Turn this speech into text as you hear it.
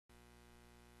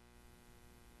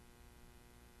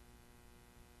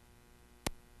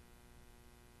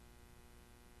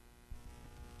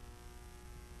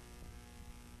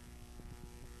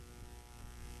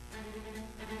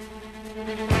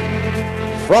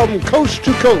From coast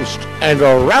to coast and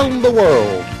around the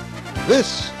world,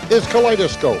 this is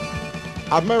Kaleidoscope,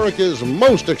 America's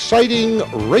most exciting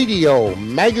radio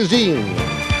magazine.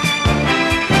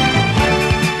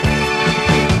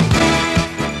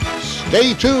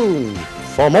 Stay tuned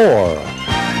for more.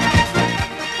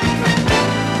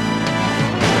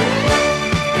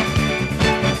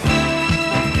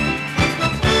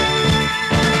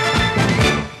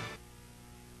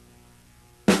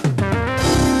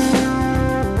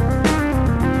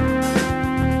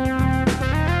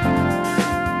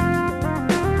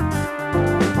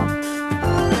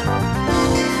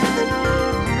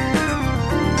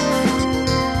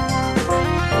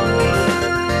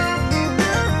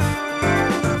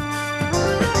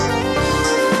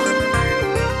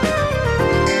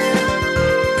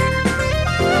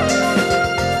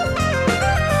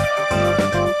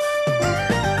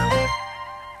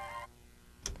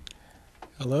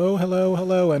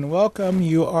 Hello, and welcome.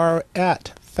 You are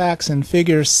at Facts and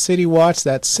Figures Citywatch.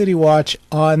 That's Citywatch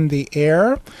on the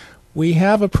air. We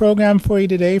have a program for you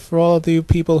today for all of you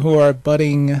people who are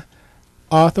budding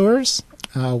authors.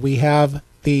 We have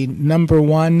the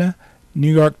 #1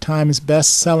 New York Times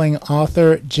best-selling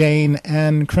author, Jayne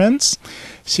Ann Krentz.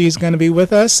 She's going to be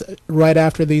with us right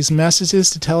after these messages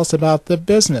to tell us about the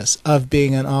business of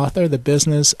being an author, the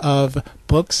business of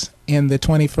books in the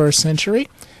 21st century.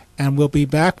 And we'll be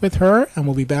back with her, and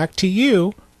we'll be back to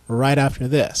you right after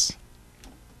this.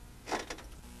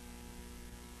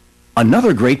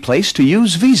 Another great place to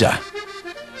use Visa.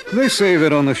 They say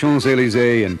that on the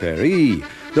Champs-Élysées in Paris,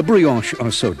 the brioches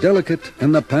are so delicate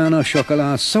and the pain au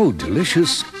chocolat so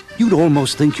delicious, you'd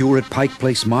almost think you were at Pike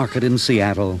Place Market in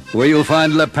Seattle, where you'll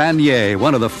find Le Panier,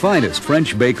 one of the finest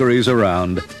French bakeries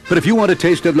around. But if you want a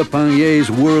taste of Le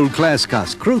Panier's world-class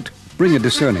casse-croûte, bring a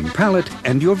discerning palate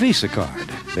and your Visa card.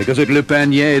 Because at Le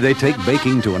Panier, they take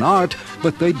baking to an art,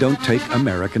 but they don't take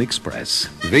American Express.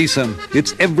 Visa,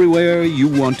 it's everywhere you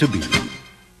want to be.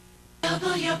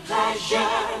 Double your pleasure,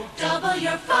 double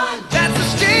your fun. That's the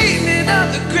statement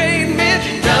of the great men.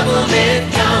 Double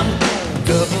Mint Gum.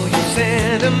 Double your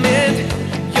sentiment,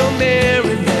 your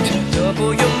merriment.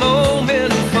 Double your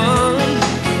moment of fun.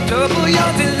 Double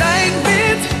your delight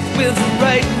mint with the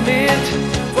right mint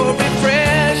for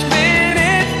refreshment.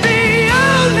 It's the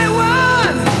only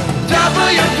one.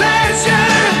 Double your pleasure,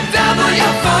 double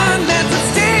your fun. That's the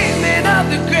statement of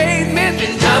the great mint.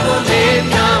 Double Mint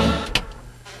Gum.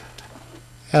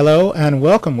 Hello and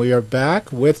welcome. We are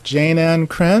back with Jayne Ann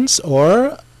Krentz,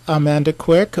 or Amanda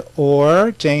Quick,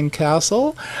 or Jane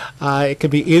Castle. It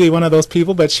could be either one of those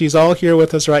people, but she's all here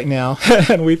with us right now.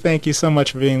 And we thank you so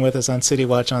much for being with us on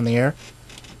Citywatch on the air.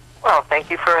 Well, thank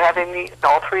you for having me,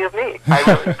 all three of me. I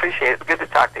really appreciate it. It's good to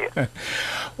talk to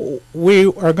you. We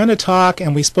are going to talk,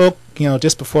 and we spoke,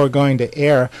 just before going to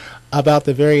air, about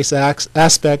the various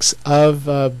aspects of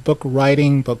book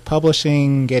writing, book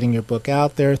publishing, getting your book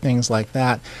out there, things like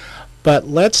that. But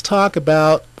let's talk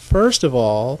about, first of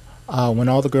all, When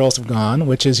All the Girls Have Gone,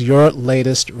 which is your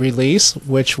latest release,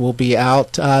 which will be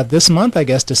out this month, I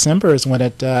guess. December is when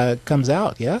it comes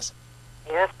out, yes?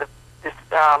 Yes, this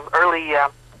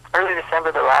early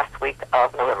December, the last week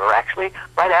of November, actually,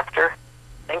 right after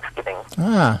Thanksgiving.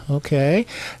 Ah, okay.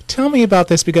 Tell me about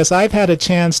this, because I've had a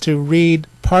chance to read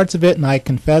parts of it, and I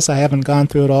confess I haven't gone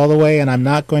through it all the way, and I'm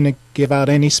not going to give out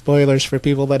any spoilers for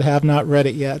people that have not read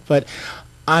it yet, but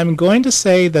I'm going to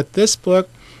say that this book,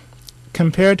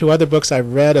 compared to other books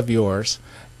I've read of yours,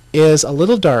 is a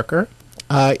little darker,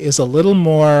 is a little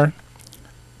more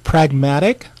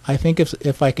pragmatic, I think,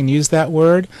 if I can use that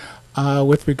word,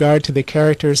 with regard to the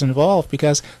characters involved,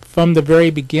 because from the very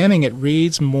beginning it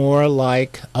reads more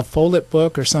like a Follett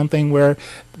book or something where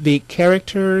the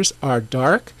characters are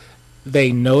dark,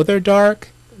 they know they're dark,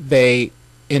 they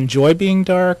enjoy being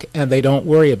dark, and they don't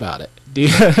worry about it. Do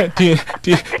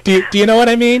you know what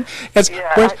I mean? I do,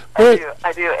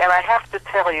 and I have to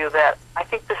tell you that I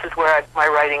think this is where my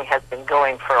writing has been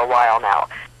going for a while now.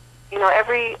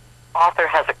 Every author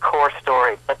has a core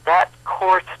story, but that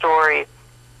core story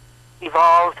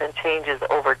evolves and changes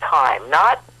over time,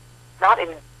 not in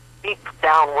deep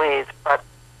down ways, but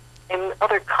in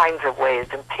other kinds of ways,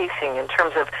 in pacing, in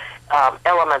terms of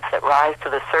elements that rise to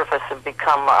the surface and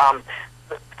become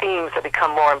themes that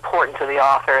become more important to the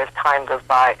author as time goes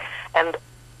by. And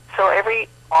so every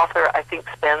author, I think,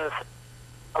 spends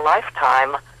a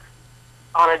lifetime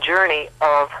on a journey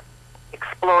of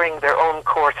exploring their own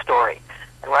core story.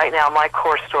 And right now, my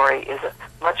core story is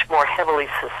much more heavily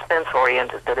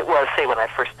suspense-oriented than it was, say, when I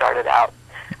first started out.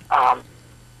 And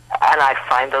I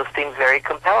find those themes very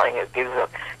compelling. It gives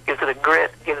it a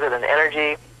grit, gives it an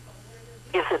energy,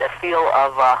 gives it a feel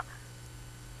of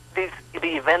the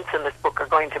events in this book are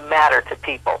going to matter to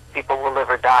people. People will live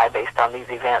or die based on these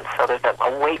events. So there's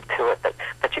a weight to it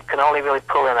that you can only really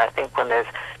pull in, I think, when there's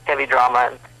heavy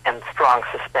drama and strong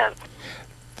suspense.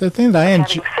 The thing that I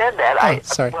enjoy... Having said that,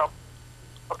 sorry.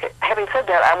 Having said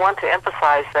that, I want to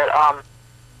emphasize that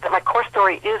that my core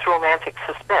story is romantic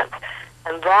suspense,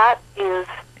 and that is,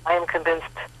 I am convinced,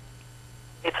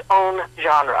 its own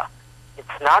genre.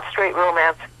 It's not straight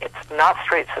romance. It's not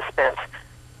straight suspense.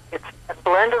 It's a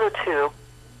blend of the two,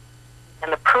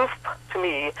 and the proof to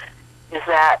me is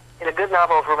that in a good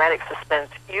novel of romantic suspense,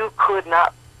 you could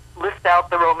not lift out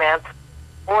the romance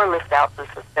or lift out the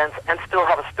suspense and still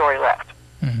have a story left.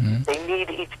 Mm-hmm. They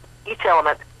need each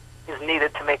element is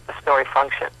needed to make the story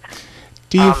function.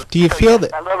 Do you feel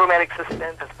that... I love romantic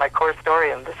suspense. It's my core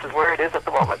story, and this is where it is at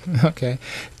the moment. Okay.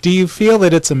 Do you feel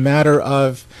that it's a matter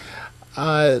of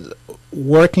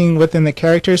working within the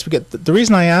characters? Because the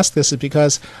reason I ask this is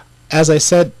because, as I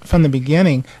said from the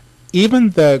beginning,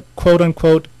 even the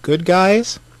quote-unquote good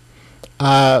guys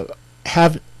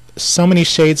have so many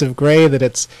shades of gray that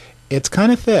it's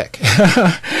kind of thick,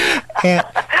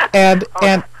 and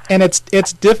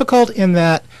it's difficult in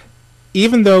that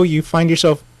even though you find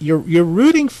yourself you're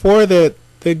rooting for the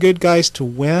good guys to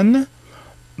win,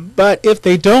 but if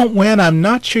they don't win, I'm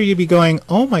not sure you'd be going,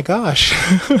 oh my gosh.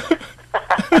 Well,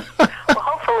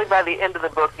 hopefully by the end of the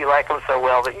book you like them so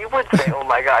well that you would say, oh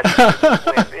my gosh.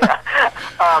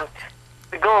 Yeah.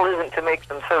 The goal isn't to make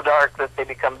them so dark that they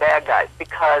become bad guys,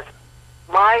 because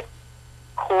my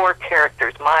core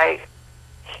characters, my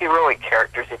heroic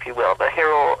characters, if you will, the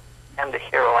hero and the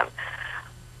heroine,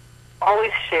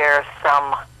 always share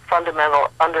some fundamental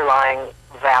underlying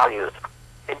values.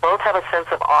 They both have a sense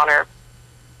of honor.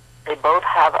 They both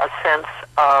have a sense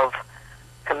of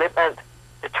commitment,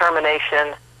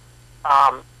 determination.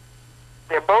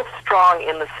 They're both strong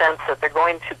in the sense that they're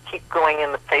going to keep going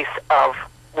in the face of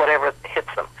whatever hits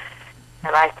them.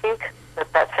 And I think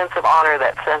that sense of honor,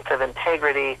 that sense of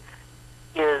integrity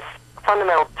is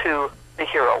fundamental to the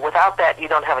hero. Without that, you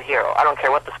don't have a hero. I don't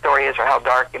care what the story is or how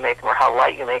dark you make them or how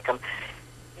light you make them.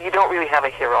 You don't really have a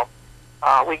hero.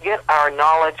 We get our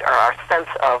knowledge or our sense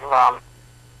of,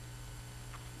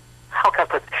 how can I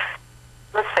put it?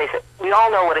 Let's face it, we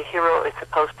all know what a hero is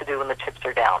supposed to do when the chips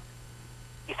are down.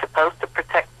 He's supposed to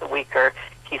protect the weaker.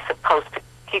 He's supposed to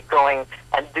keep going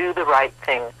and do the right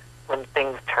thing when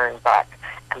things turn back.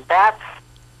 And that's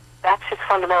just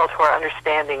fundamental to our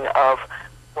understanding of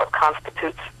what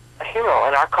constitutes a hero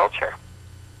in our culture.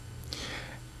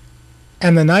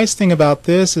 And the nice thing about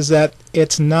this is that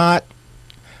it's not,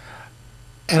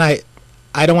 and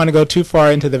I don't want to go too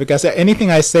far into the, because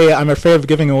anything I say, I'm afraid of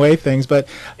giving away things, but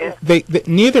yeah.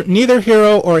 Neither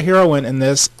hero or heroine in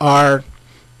this are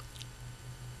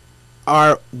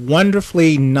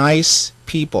wonderfully nice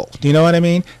people. Do you know what I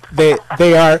mean? They're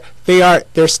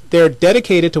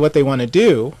dedicated to what they want to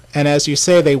do, and as you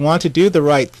say, they want to do the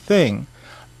right thing.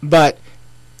 But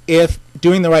if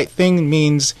doing the right thing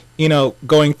means,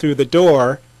 going through the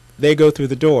door, they go through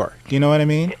the door. Do you know what I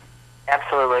mean?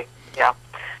 Absolutely, yeah.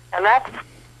 And that's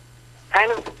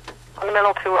kind of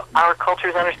fundamental to our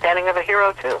culture's understanding of a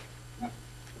hero, too.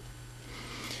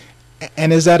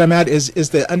 And is that, is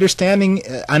the understanding,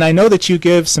 and I know that you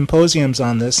give symposiums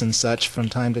on this and such from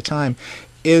time to time,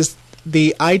 is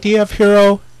the idea of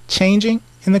hero changing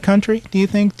in the country, do you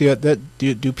think?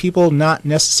 Do people not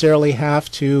necessarily have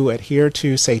to adhere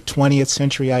to, say, 20th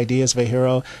century ideas of a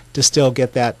hero to still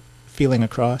get that feeling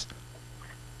across?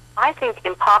 I think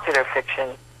in popular fiction,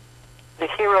 the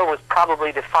hero was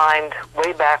probably defined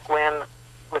way back when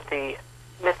with the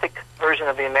mythic version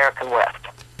of the American West.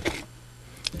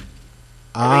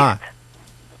 Ah.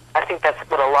 I think that's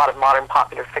what a lot of modern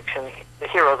popular fiction, the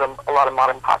heroes of a lot of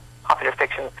modern popular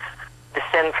fiction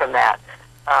descend from that.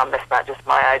 That's not just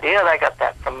my idea. I got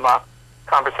that from a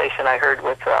conversation I heard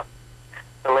with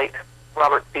the late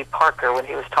Robert B. Parker when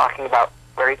he was talking about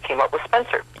where he came up with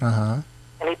Spencer. Uh-huh.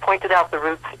 And he pointed out the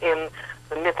roots in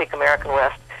the mythic American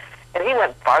West. And he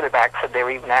went farther back, said they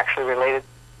were even actually related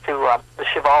to the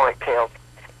chivalric tales.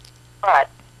 But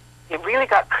it really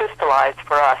got crystallized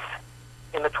for us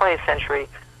in the 20th century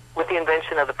with the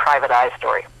invention of the private eye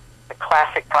story, the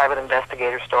classic private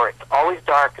investigator story. It's always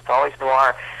dark, it's always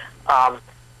noir,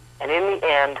 and in the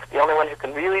end, the only one who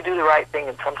can really do the right thing,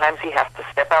 and sometimes he has to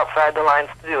step outside the lines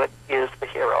to do it, is the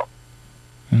hero.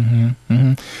 Mm-hmm.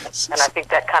 Mm-hmm. And I think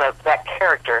that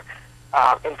character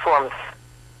informs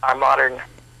our modern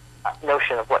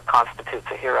notion of what constitutes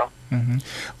a hero. Mm-hmm.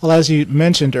 Well, as you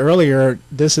mentioned earlier,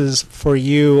 this is for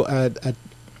you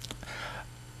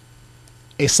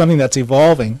is something that's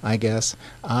evolving, I guess,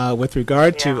 with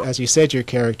regard to, as you said, your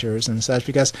characters and such,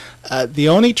 because the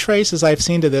only traces I've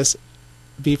seen to this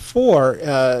before,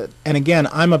 and again,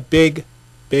 I'm a big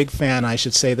fan, I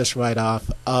should say this right off,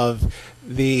 of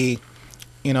the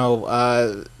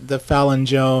the Fallon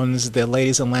Jones, the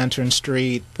Ladies on Lantern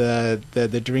Street,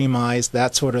 the Dream Eyes,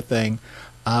 that sort of thing.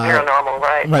 Paranormal,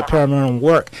 right? Right, paranormal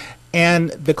work. And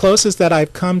the closest that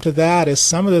I've come to that is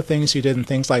some of the things you did in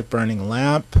things like Burning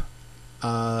Lamp,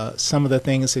 some of the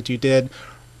things that you did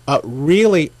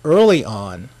really early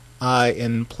on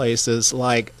in places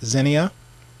like Zinnia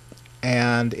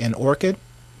and in Orchid.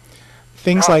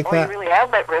 Things like that. You really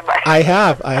have that read by. I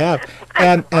have.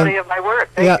 And body of my work.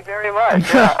 Thank you very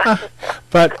much. Yeah.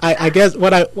 But I guess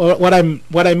what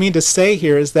I mean to say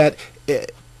here is that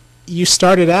you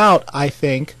started out, I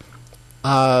think,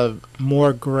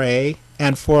 more gray,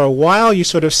 and for a while you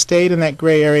sort of stayed in that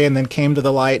gray area and then came to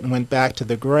the light and went back to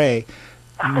the gray.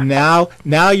 Now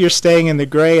you're staying in the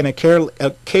gray, and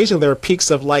occasionally there are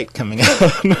peaks of light coming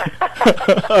out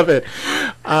of it,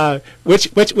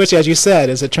 which, as you said,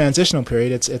 is a transitional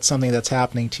period. It's something that's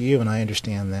happening to you, and I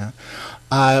understand that.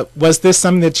 Was this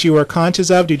something that you were conscious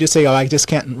of? Did you just say, "Oh, I just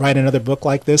can't write another book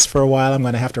like this for a while. I'm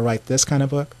going to have to write this kind of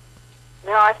book"?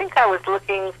 No, I think I was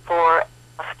looking for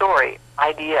a story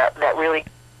idea that really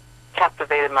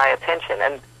captivated my attention,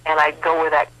 and I go where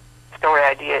that story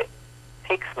idea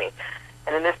takes me.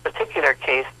 And in this particular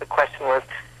case, the question was,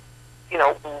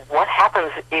 what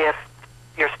happens if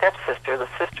your stepsister, the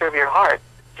sister of your heart,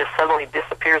 just suddenly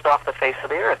disappears off the face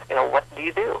of the earth? What do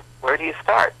you do? Where do you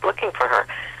start looking for her?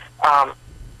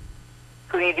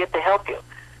 Who do you get to help you?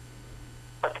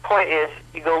 But the point is,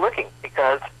 you go looking,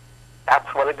 because that's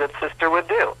what a good sister would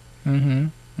do. Mm-hmm.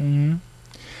 Mm-hmm.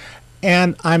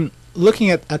 And I'm looking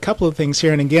at a couple of things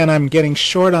here, and again, I'm getting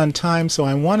short on time, so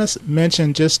I want to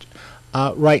mention just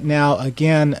right now,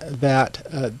 again,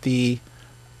 that the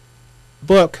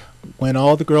book, When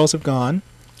All the Girls Have Gone,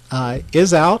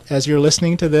 is out as you're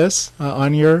listening to this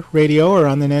on your radio or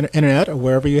on the internet or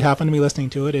wherever you happen to be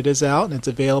listening to it. It is out and it's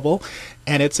available,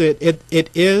 and it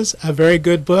is a very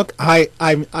good book.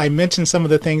 I mentioned some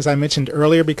of the things I mentioned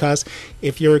earlier, because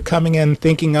if you're coming in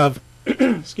thinking of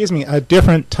excuse me, a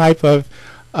different type of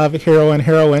hero and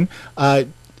heroine,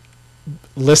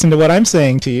 listen to what I'm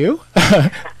saying to you.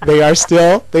 They are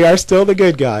still the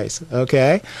good guys,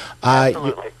 okay?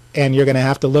 Absolutely. And you're going to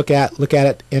have to look at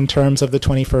it in terms of the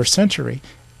 21st century,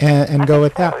 and go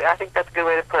with that. I think that's a good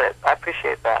way to put it. I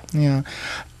appreciate that. Yeah,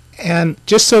 and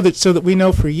just so that we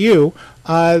know for you,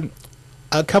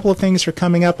 a couple of things are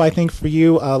coming up, I think, for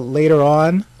you later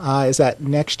on. Is that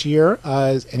next year?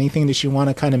 Is anything that you want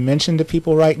to kind of mention to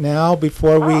people right now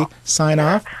before we sign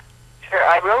off? Sure.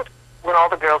 I wrote When All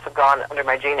the Girls Have Gone under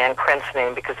my Jayne Ann Krentz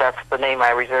name, because that's the name I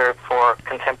reserve for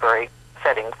contemporary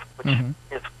settings, which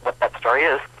is what that story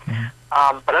is.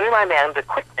 But under my Amanda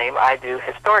Quick name, I do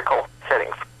historical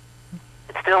settings.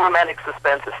 It's still romantic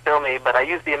suspense, it's still me, but I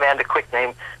use the Amanda Quick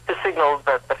name to signal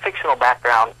that the fictional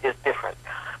background is different.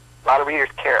 A lot of readers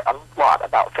care a lot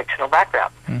about fictional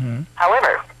background.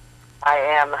 However, I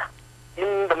am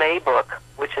in the May book,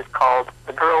 which is called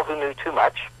The Girl Who Knew Too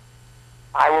Much.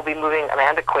 I will be moving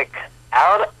Amanda Quick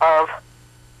out of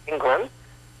England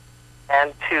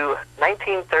and to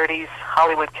 1930s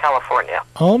Hollywood, California.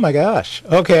 Oh my gosh!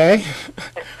 Okay.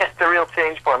 It's a real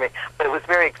change for me, but it was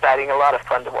very exciting, a lot of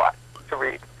fun to watch, to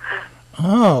read.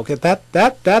 Oh, okay.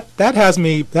 That has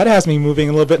me moving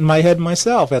a little bit in my head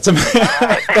myself. That's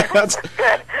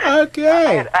Good.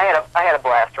 Okay. I had a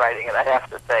blast writing it, I have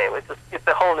to say. It's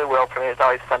a whole new world for me. It's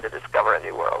always fun to discover a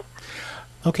new world.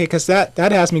 Okay, because that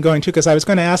has me going too, because I was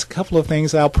going to ask a couple of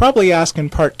things. I'll probably ask in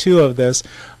part 2 of this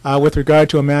with regard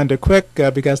to Amanda Quick,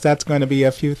 because that's going to be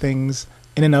a few things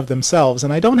in and of themselves,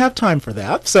 and I don't have time for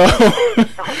that. So,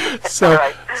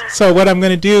 so what I'm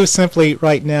going to do simply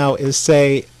right now is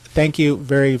say thank you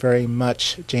very, very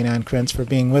much, Jayne Ann Krentz, for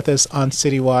being with us on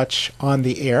Citywatch on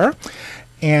the air.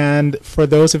 And for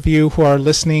those of you who are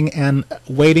listening and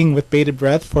waiting with bated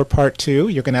breath for part 2,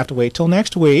 you're going to have to wait till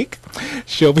next week.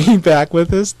 She'll be back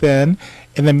with us then.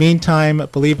 In the meantime,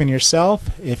 believe in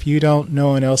yourself. If you don't, no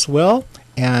one else will.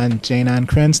 And Jayne Ann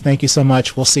Krentz, thank you so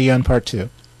much. We'll see you on part 2.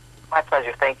 My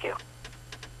pleasure. Thank you.